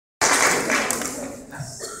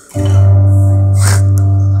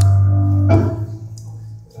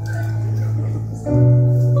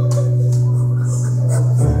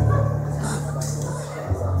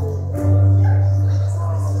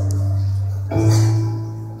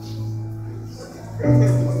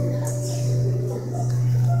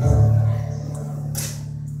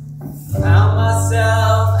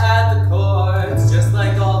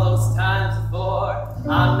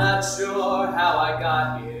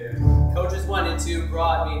Coaches 1 and 2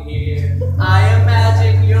 brought me here. I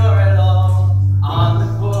imagine you're alone on the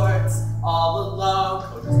courts, all alone.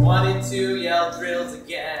 Coaches 1 and 2 yell drills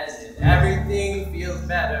again, and everything feels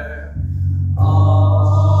better.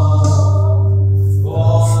 All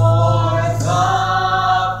for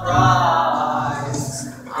the prize.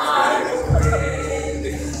 I win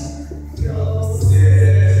your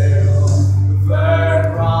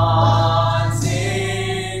silver bronze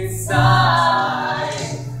inside.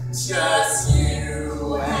 Just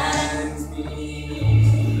you and me.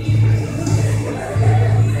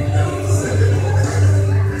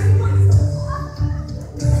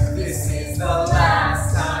 This is the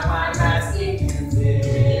last time I'm asking you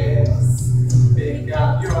this. Pick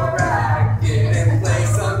up your racket and play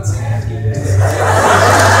some tennis. This is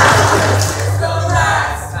the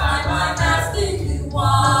last time I'm asking you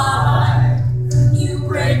why. You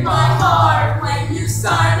break my heart when you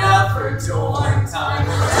sign up for dorm time.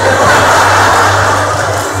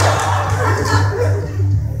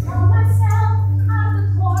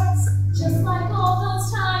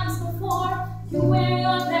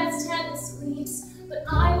 But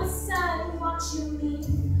I was sad to watch you leave.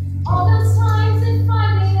 All those times at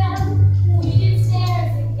 5 a.m. we did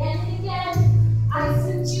stairs again and again. Ice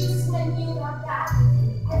and juice when you got back,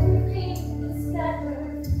 and everything was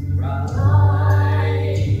better.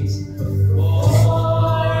 Right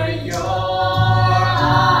before your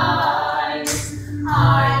eyes,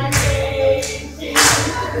 I'm making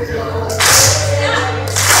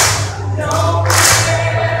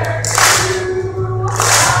nowhere to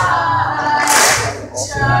hide.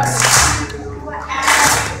 Just you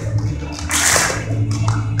and me.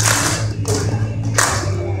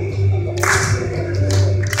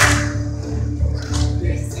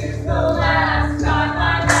 This is the last time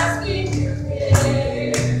I'm asking you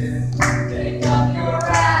this. Pick up your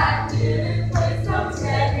racket and play some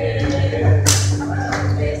tennis.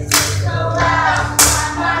 This is the last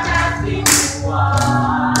time I'm asking you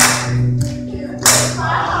why. You break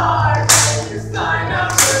my heart when you sign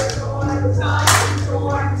up for dorm time,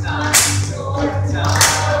 dorm time, dorm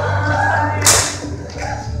time.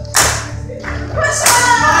 Push up!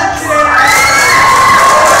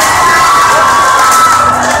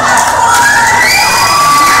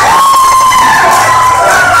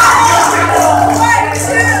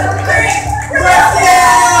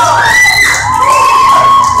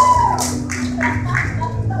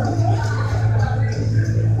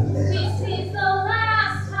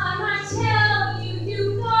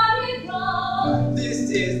 This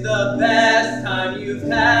is the best time you've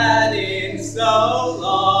had in so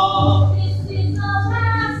long. This is the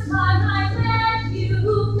last time I let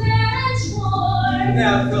you bench more.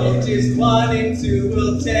 Now coaches 1 and 2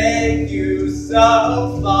 will take you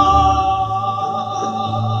so far.